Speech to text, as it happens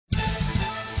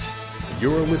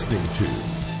You're listening to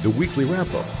the Weekly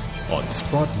Wrap-Up on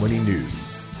Sprott Money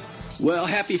News. Well,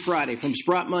 happy Friday from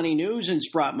Sprott Money News and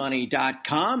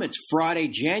SprottMoney.com. It's Friday,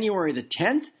 January the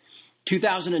 10th,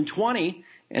 2020,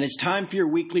 and it's time for your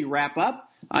Weekly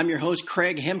Wrap-Up. I'm your host,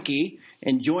 Craig Hemke,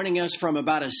 and joining us from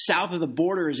about as south of the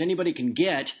border as anybody can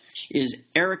get is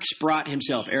Eric Sprott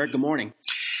himself. Eric, good morning.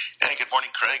 Hey, good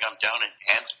morning, Craig. I'm down in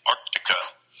Antarctica,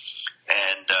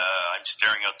 and I'm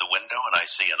staring out the window, and I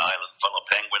see an island full of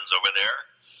penguins over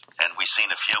there, and we've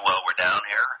seen a few while we're down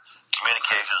here.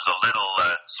 Communication is a little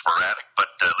sporadic, but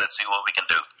let's see what we can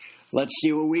do. Let's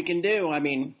see what we can do. I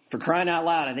mean, for crying out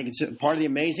loud, I think it's part of the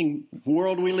amazing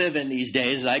world we live in these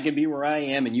days. I can be where I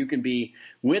am, and you can be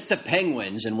with the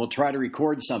penguins, and we'll try to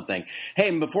record something. Hey,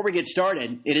 and before we get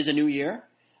started, it is a new year.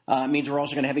 It means we're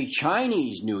also going to have a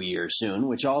Chinese New Year soon,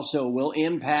 which also will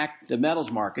impact the metals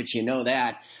markets. You know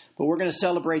that. But we're going to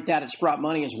celebrate that at Sprott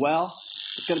Money as well.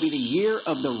 It's going to be the year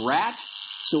of the rat.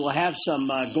 So we'll have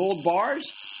some gold bars,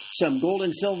 some gold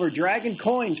and silver dragon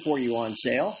coins for you on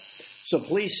sale. So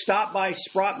please stop by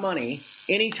Sprott Money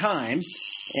anytime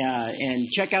and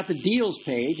check out the deals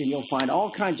page, and you'll find all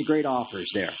kinds of great offers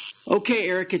there. Okay,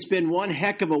 Eric, it's been one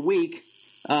heck of a week.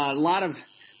 A lot of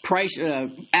price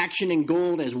action in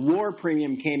gold as war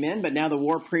premium came in, but now the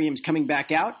war premium's coming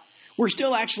back out. We're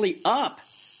still actually up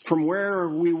from where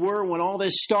we were when all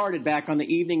this started back on the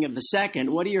evening of the 2nd.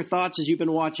 What are your thoughts as you've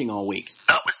been watching all week?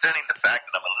 Notwithstanding the fact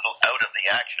that I'm a little out of the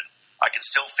action, I can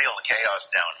still feel the chaos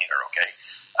down here, okay?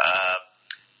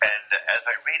 And as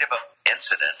I read about the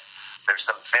incident, there's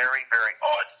some very, very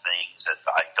odd things that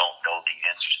I don't know the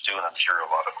answers to, and I'm sure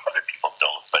a lot of other people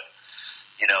don't. But,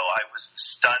 you know, I was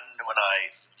stunned when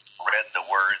I read the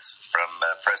words from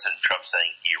President Trump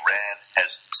saying Iran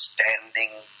has standing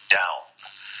down.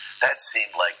 That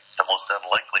seemed like the most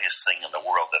unlikeliest thing in the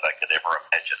world that I could ever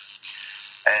imagine.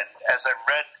 And as I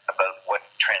read about what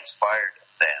transpired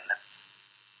then,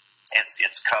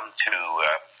 it's come to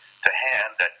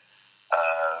hand that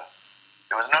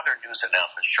there was another news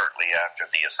announcement shortly after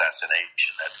the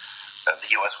assassination that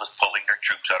the U.S. was pulling their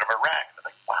troops out of Iraq. I'm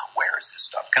like, wow, where is this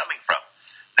stuff coming from?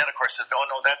 Then, of course, said, no,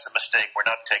 that's a mistake. We're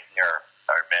not taking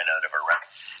our men out of Iraq.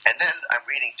 And then I'm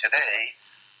reading today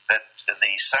that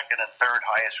the second and third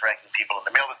highest ranking people in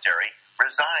the military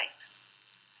resigned.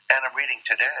 And I'm reading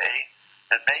today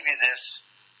that maybe this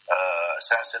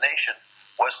assassination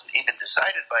wasn't even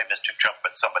decided by Mr. Trump,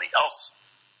 but somebody else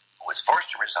who was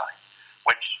forced to resign,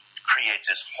 which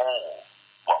creates this whole,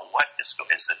 well, what is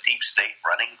the deep state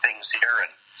running things here?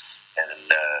 And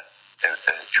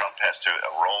Trump has to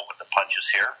roll with the punches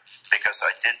here, because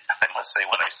I must say,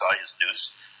 when I saw his news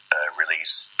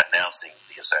release announcing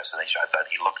the assassination, I thought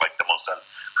he looked like the most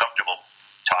uncomfortable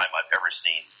time I've ever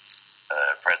seen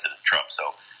President Trump. So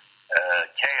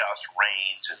chaos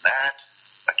reigns in that.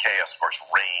 Chaos, of course,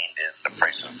 reigned in the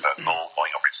price of gold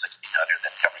going over 1,600,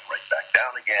 then coming right back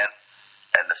down again.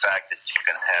 And the fact that you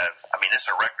can have, I mean, it's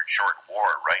a record short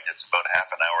war, right? It's about half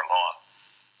an hour long.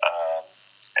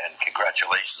 And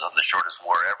congratulations on the shortest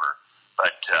war ever.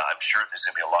 But I'm sure there's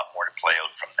going to be a lot more to play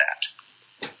out from that.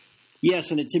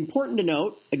 Yes, and it's important to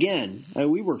note, again,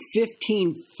 we were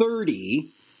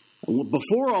 1530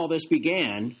 before all this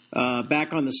began,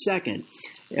 back on the 2nd.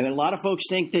 And a lot of folks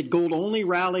think that gold only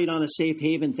rallied on a safe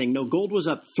haven thing. No, gold was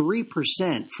up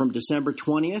 3% from December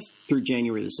 20th through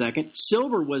January the 2nd.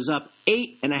 Silver was up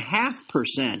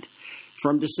 8.5%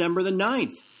 from December the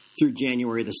 9th through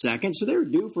January the 2nd. So they were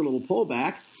due for a little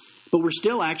pullback. But we're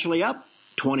still actually up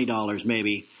 $20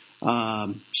 maybe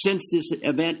since this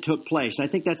event took place. I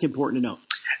think that's important to note.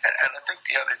 And I think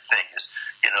the other thing is,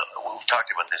 you know, we've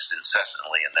talked about this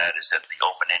incessantly, and that is that the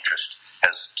open interest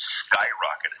has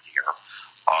skyrocketed here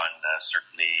on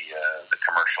certainly the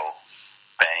commercial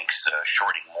banks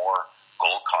shorting more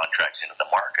gold contracts into the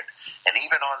market. And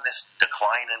even on this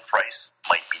decline in price,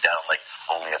 might be down like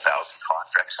only 1,000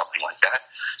 contracts, something like that.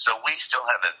 So we still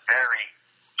have a very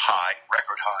high,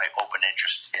 record high open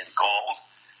interest in gold.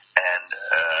 And,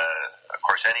 of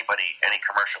course, any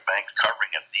commercial bank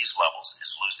covering at these levels is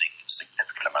losing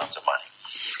significant amounts of money.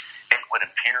 It would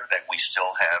appear that we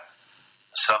still have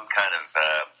some kind of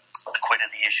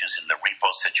liquidity issues in the repo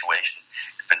situation.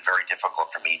 It's been very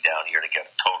difficult for me down here to get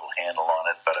a total handle on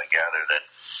it, but I gather that,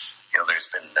 you know, there's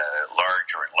been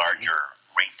larger and larger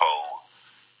repo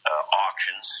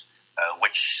auctions,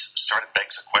 which sort of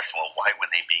begs the question, well, why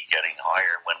would they be getting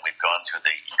higher when we've gone through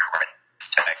the year-end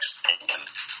tax thing and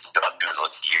gone through the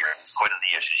year and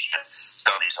liquidity issues?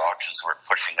 Some of these auctions were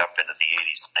pushing up into the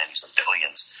 80s and 90s of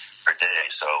billions per day.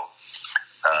 So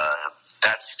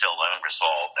That's still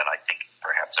unresolved, and I think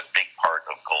perhaps a big part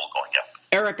of gold going up.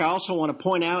 Eric, I also want to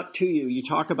point out to you, you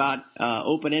talk about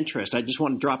open interest. I just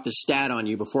want to drop this stat on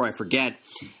you before I forget.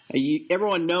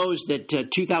 Everyone knows that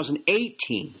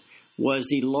 2018 was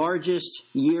the largest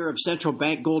year of central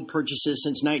bank gold purchases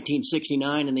since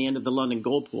 1969 and the end of the London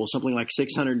Gold Pool, something like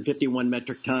 651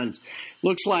 metric tons.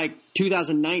 Looks like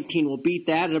 2019 will beat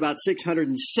that at about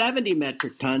 670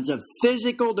 metric tons of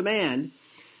physical demand.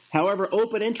 However,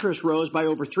 open interest rose by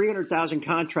over 300,000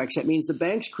 contracts. That means the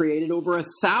banks created over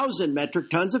 1,000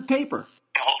 metric tons of paper.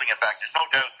 Holding it back, there's no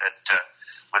doubt that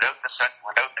without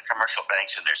the commercial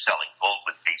banks and their selling, gold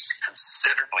would be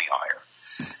considerably higher.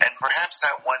 And perhaps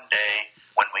that one day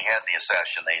when we had the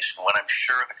assassination, when I'm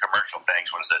sure the commercial banks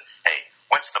would have said, hey,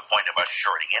 what's the point of us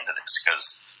shorting into this?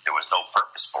 Because there was no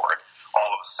purpose for it.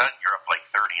 All of a sudden, you're up like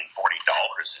 $30 and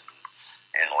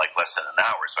 $40 in like less than an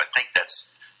hour. So I think that's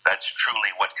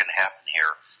truly what can happen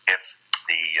here if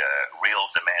the real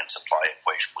demand-supply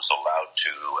equation was allowed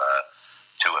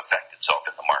to affect itself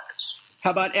in the markets.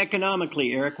 How about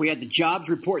economically, Eric? We had the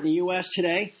jobs report in the U.S.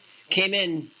 today. Came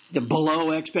in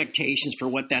below expectations for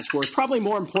what that's worth. Probably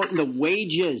more important, the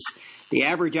wages. The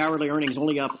average hourly earnings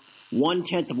only up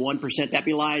 0.1%. That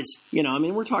belies,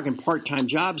 we're talking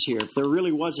part-time jobs here. If there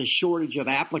really was a shortage of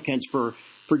applicants for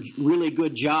really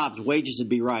good jobs, wages would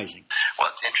be rising.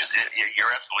 Well, it's interesting.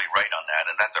 You're absolutely right on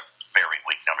that, and that's a very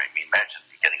weak number. I mean, imagine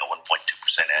getting a 1.2%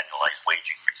 annualized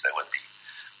wage increase. That would be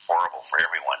horrible for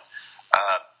everyone.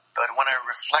 But when I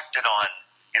reflected on,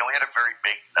 we had a very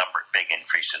big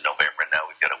increase in November. Now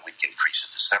we've got a weak increase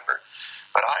in December.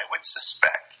 But I would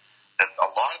suspect that a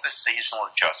lot of the seasonal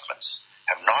adjustments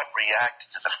have not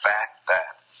reacted to the fact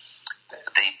that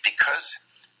because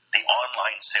the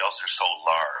online sales are so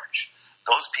large,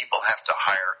 those people have to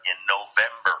hire in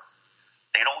November.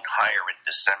 They don't hire in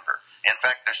December. In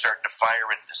fact, they're starting to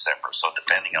fire in December. So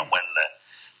depending on when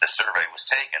the survey was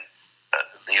taken,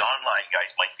 the online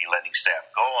guys might be letting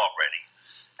staff go already.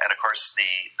 And, of course, the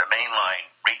mainline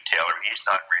retailer, he's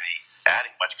not really adding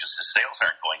much because the sales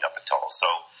aren't going up at all. So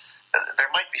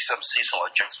there might be some seasonal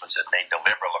adjustments that made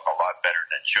November look a lot better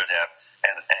than it should have.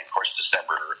 And of course,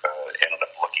 December ended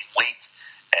up looking weak.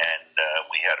 And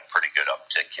we had a pretty good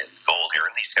uptick in gold here,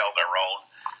 at least held our own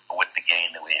with the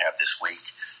gain that we have this week.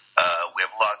 We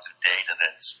have lots of data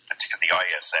that's particularly the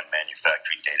ISM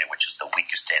manufacturing data, which is the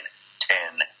weakest in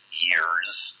 10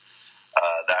 years.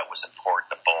 That was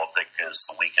important. The Baltic is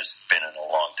the weakest it's been in a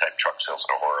long time. Truck sales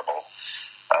are horrible.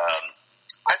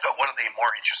 I thought one of the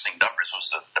more interesting numbers was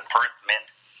that the Perth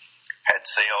Mint had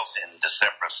sales in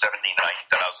December of 79,000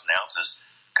 ounces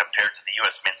compared to the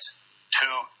U.S. Mint's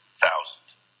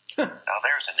 2,000. Now,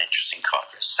 there's an interesting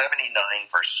contrast. 79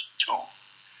 versus 2.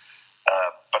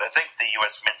 But I think the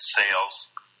U.S. Mint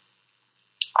sales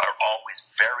are always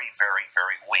very, very,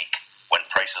 very weak when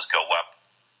prices go up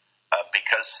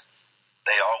because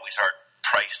they always are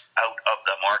priced out of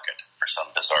the market for some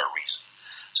bizarre reason.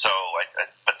 So,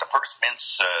 but the Perth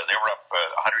Mints, they were up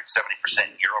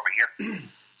 170% year over year.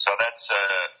 So that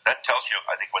tells you,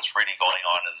 I think, what's really going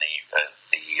on in the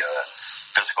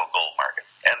physical gold market.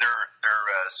 And their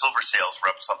silver sales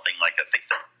were up something like, I think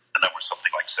the number was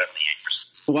something like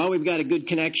 78%. Well, we've got a good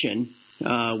connection.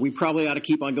 We probably ought to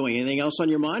keep on going. Anything else on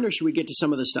your mind, or should we get to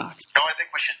some of the stocks? No, I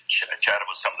think we should chat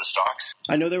about some of the stocks.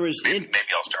 I know there was... Maybe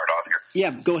I'll start off here.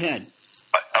 Yeah, go ahead.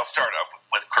 I'll start off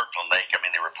with Kirkland Lake. I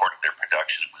mean, they reported their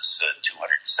production was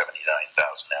 279,000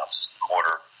 ounces in the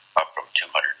quarter, up from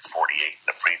 248 in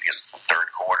the previous third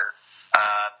quarter.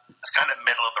 It's kind of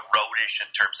middle of the roadish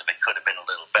in terms of it could have been a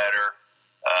little better.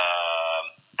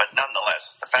 But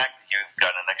nonetheless, the fact that you've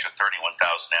got an extra 31,000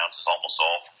 ounces, almost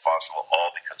all from Fosterville,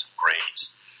 all because of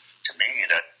grades, to me,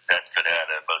 that could add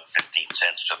about 15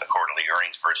 cents to the quarterly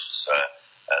earnings versus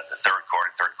the third quarter.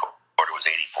 Third quarter was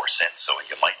 84 cents, so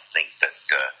you might think that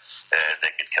they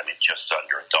could come in just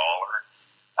under $1.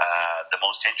 The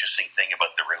most interesting thing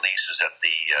about the release is that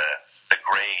the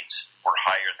grades were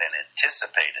higher than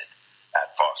anticipated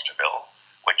at Fosterville,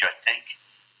 which I think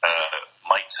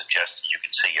might suggest you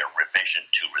could see a revision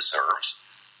to reserves,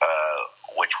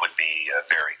 which would be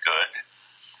very good.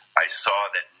 I saw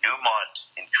that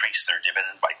Newmont increased their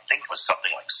dividend by, I think it was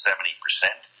something like 70%.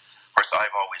 Of course,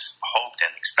 I've always hoped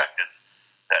and expected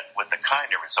that with the kind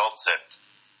of results that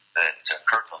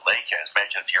Kirkland Lake has,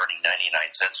 imagine if you're earning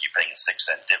 99 cents, you're paying a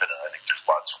 6-cent dividend. I think there's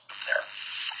lots of them there.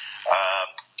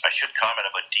 I should comment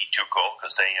about D2 Gold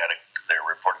because they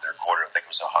reported their quarter. I think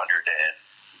it was 159,000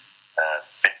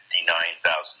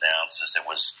 ounces. It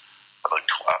was about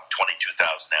 22,000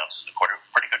 ounces in a quarter.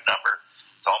 Pretty good number.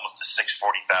 It's almost a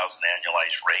 640,000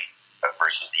 annualized rate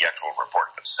versus the actual report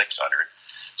of 600.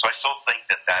 So I still think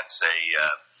that that's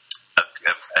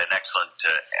an excellent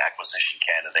acquisition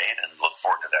candidate, and look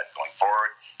forward to that going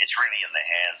forward. It's really in the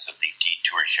hands of the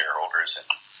Detour shareholders, and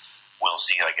we'll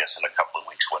see, I guess, in a couple of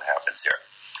weeks what happens here.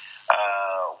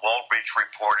 Wallbridge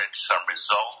reported some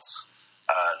results.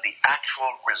 The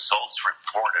actual results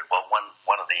reported, well,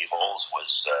 one of the holes was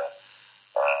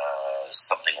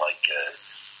something like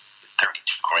 32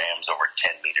 grams over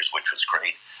 10 meters, which was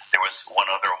great. There was one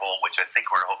other hole, which I think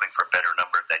we're hoping for a better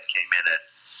number, that came in at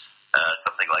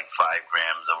something like 5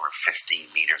 grams over 15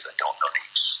 meters. I don't know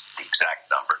the exact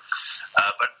number.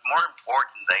 But more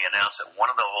important, they announced that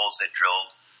one of the holes they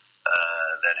drilled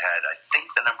that had, I think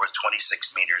the number was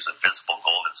 26 meters of visible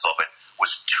gold in sulfide,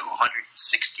 was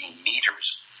 260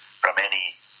 meters from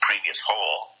any previous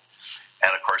hole.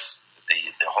 And of course,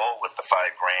 the hole with the 5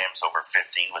 grams over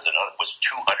 15 was 200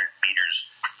 meters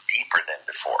deeper than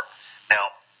before.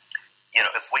 Now,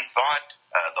 if we thought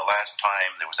the last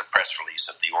time there was a press release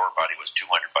that the ore body was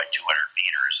 200 by 200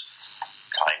 meters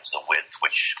times the width,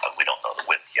 which we don't know the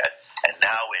width yet, and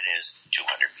now it is 200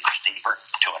 meters deeper,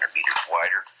 200 meters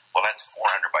wider. Well, that's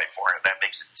 400 by 400. That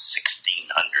makes it 1,600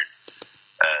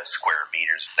 square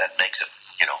meters. That makes it,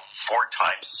 4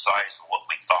 times the size of what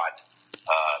we thought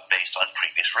based on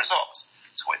previous results.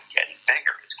 So it's getting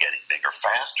bigger. It's getting bigger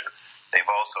faster. They've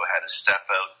also had a step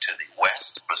out to the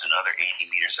west. It was another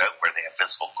 80 meters out where they have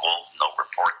visible gold. No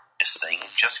report. This thing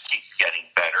just keeps getting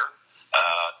better.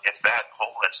 If that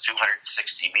hole that's 260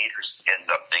 meters ends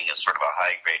up being a sort of a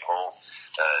high-grade hole,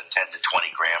 10 to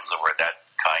 20 grams over that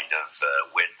kind of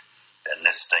width, then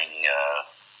this thing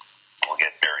will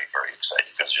get very, very exciting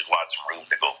because there's lots of room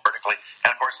to go vertically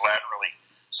and, of course, laterally.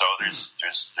 So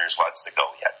there's lots to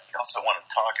go yet. I also want to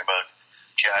talk about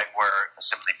Jaguar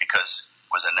simply because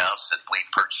it was announced that we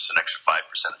purchased an extra 5%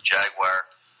 of Jaguar.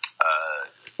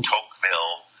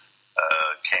 Tocqueville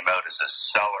came out as a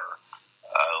seller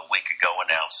a week ago,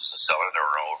 announced as a seller. They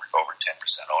were over 10%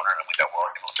 owner, and we thought, well,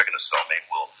 if they're going to sell, maybe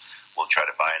we'll try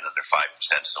to buy another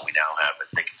 5%. So we now have, I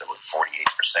think, about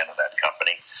 48% of that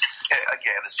company.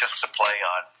 Again, it's just a play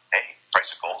on, hey,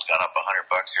 price of gold's gone up $100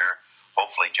 here.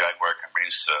 Hopefully, Jaguar can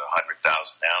produce 100,000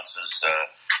 ounces,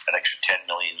 an extra $10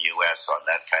 million US on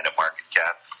that kind of market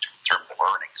cap in terms of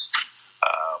earnings.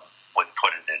 Would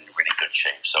put it in really good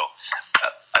shape. So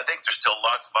I think there's still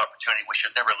lots of opportunity. We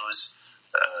should never lose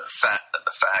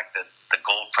the fact that the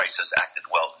gold price has acted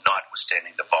well,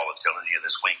 notwithstanding the volatility of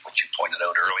this week, which you pointed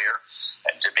out earlier.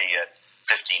 And to be at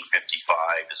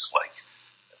 1555 is like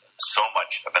so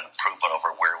much of an improvement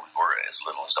over where we were as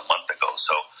little as a month ago.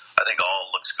 So I think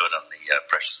all looks good on the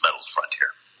precious metals front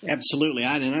here. Absolutely.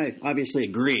 I obviously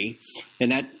agree.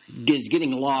 And that is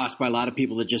getting lost by a lot of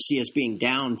people that just see us being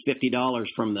down $50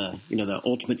 from the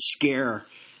ultimate scare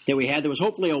that we had. That was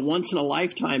hopefully a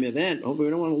once-in-a-lifetime event. Hopefully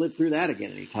we don't want to live through that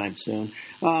again anytime soon.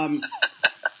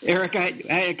 Eric, I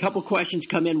had a couple questions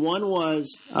come in. One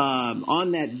was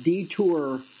on that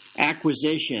Detour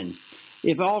acquisition.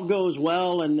 If all goes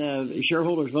well and the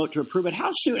shareholders vote to approve it,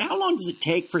 how long does it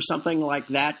take for something like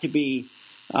that to be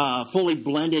fully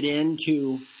blended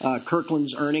into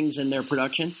Kirkland's earnings and their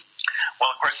production? Well,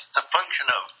 of course, it's a function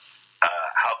of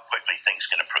how quickly things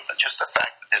can improve. And just the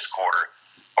fact that this quarter,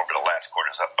 over the last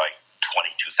quarter, is up by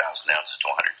 22,000 ounces to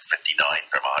 159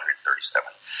 from 137.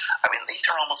 I mean, these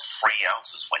are almost free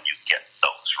ounces when you get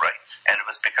those, right? And it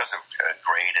was because of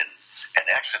grade and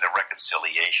actually the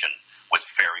reconciliation was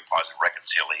very positive.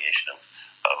 Reconciliation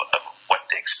of what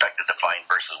they expected to find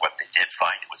versus what they did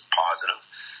find. It was positive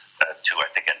to, I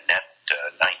think, a net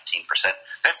 19%.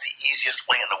 That's the easiest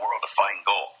way in the world to find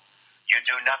gold. You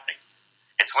do nothing.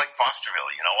 It's like Fosterville,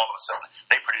 all of a sudden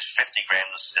they produce 50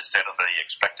 grams instead of the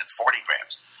expected 40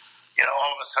 grams.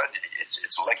 All of a sudden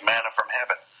it's like manna from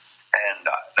heaven. And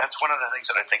that's one of the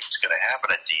things that I think is going to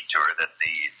happen at Detour, that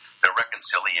the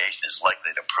reconciliation is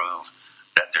likely to prove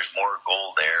that there's more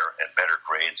gold there and better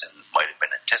grades than might have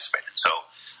been anticipated. So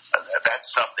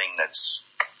that's something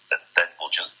that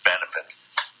will just benefit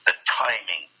the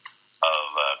timing of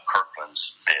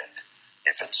Kirkland's bid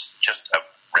if it's just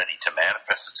ready to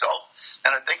manifest itself.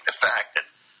 And I think the fact that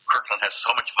Kirkland has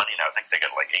so much money now, I think they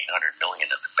got like $800 million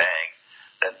in the bank,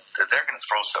 that they're going to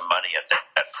throw some money at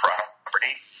that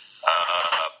property.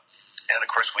 And of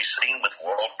course, we've seen with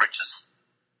Wallbridge's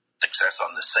success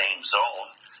on the same zone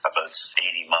about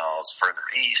 80 miles further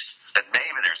east, that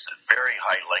maybe there's a very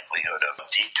high likelihood of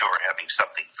Detour having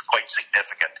something quite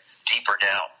significant deeper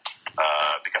down,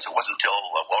 because it wasn't until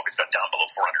Wallbridge got down below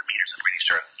 400 meters and really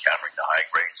started encountering the high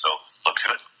grade. So looks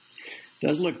good.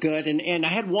 Does look good. And I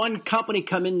had one company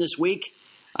come in this week.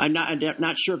 I'm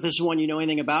not sure if this is one you know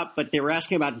anything about, but they were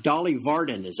asking about Dolly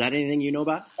Varden. Is that anything you know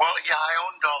about? Well, yeah, I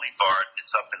own Dolly Varden.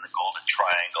 It's up in the Golden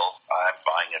Triangle. I'm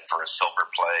buying it for a silver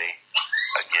play.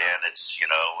 Again, it's,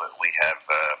 we have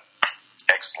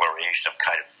exploration of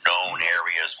kind of known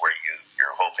areas where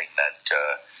you're hoping that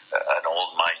an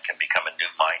old mine can become a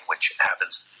new mine, which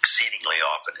happens exceedingly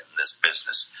often in this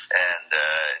business. And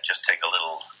just take a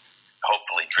little,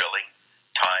 hopefully, drilling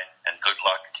time and good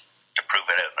luck to prove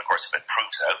it out. And, of course, if it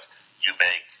proves out, you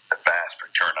make a vast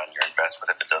return on your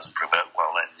investment. If it doesn't prove out,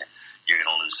 well, then you're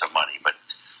going to lose some money. But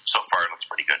so far, it looks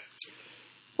pretty good.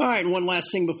 All right, and one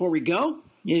last thing before we go.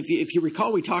 If you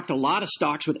recall, we talked a lot of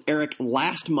stocks with Eric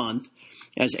last month,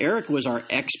 as Eric was our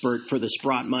expert for the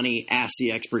Sprott Money Ask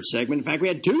the Expert segment. In fact, we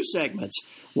had two segments,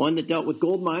 one that dealt with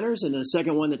gold miners and then a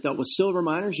second one that dealt with silver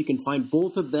miners. You can find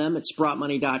both of them at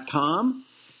SprottMoney.com.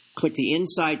 Click the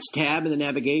Insights tab in the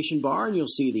navigation bar, and you'll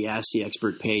see the Ask the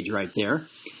Expert page right there.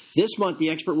 This month, the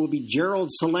expert will be Gerald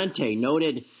Celente,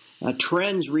 noted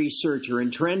trends researcher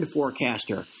and trend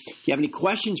forecaster. If you have any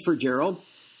questions for Gerald,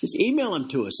 just email him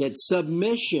to us at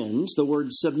submissions, the word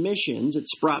submissions, at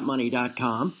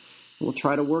SprottMoney.com. We'll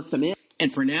try to work them in.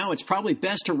 And for now, it's probably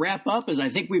best to wrap up, as I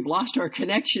think we've lost our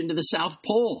connection to the South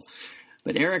Pole.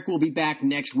 But Eric will be back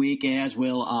next week, as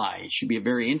will I. It should be a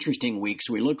very interesting week,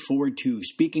 so we look forward to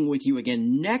speaking with you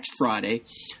again next Friday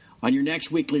on your next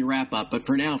weekly wrap-up. But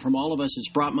for now, from all of us at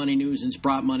Sprott Money News and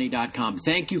SprottMoney.com,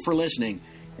 thank you for listening,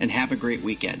 and have a great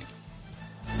weekend.